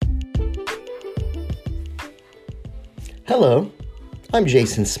Hello, I'm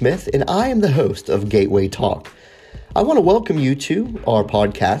Jason Smith, and I am the host of Gateway Talk. I want to welcome you to our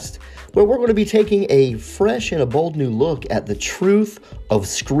podcast, where we're going to be taking a fresh and a bold new look at the truth of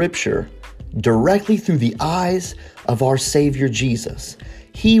Scripture directly through the eyes of our Savior Jesus.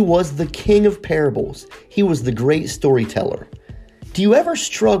 He was the King of parables. He was the great storyteller. Do you ever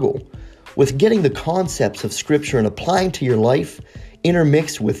struggle with getting the concepts of Scripture and applying to your life,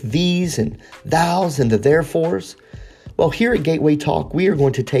 intermixed with these and thous and the therefores? Well, here at Gateway Talk, we are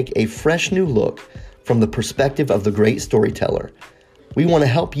going to take a fresh new look from the perspective of the great storyteller. We want to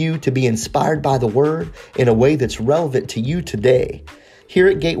help you to be inspired by the Word in a way that's relevant to you today. Here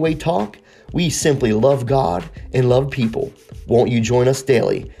at Gateway Talk, we simply love God and love people. Won't you join us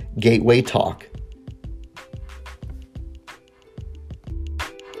daily? Gateway Talk.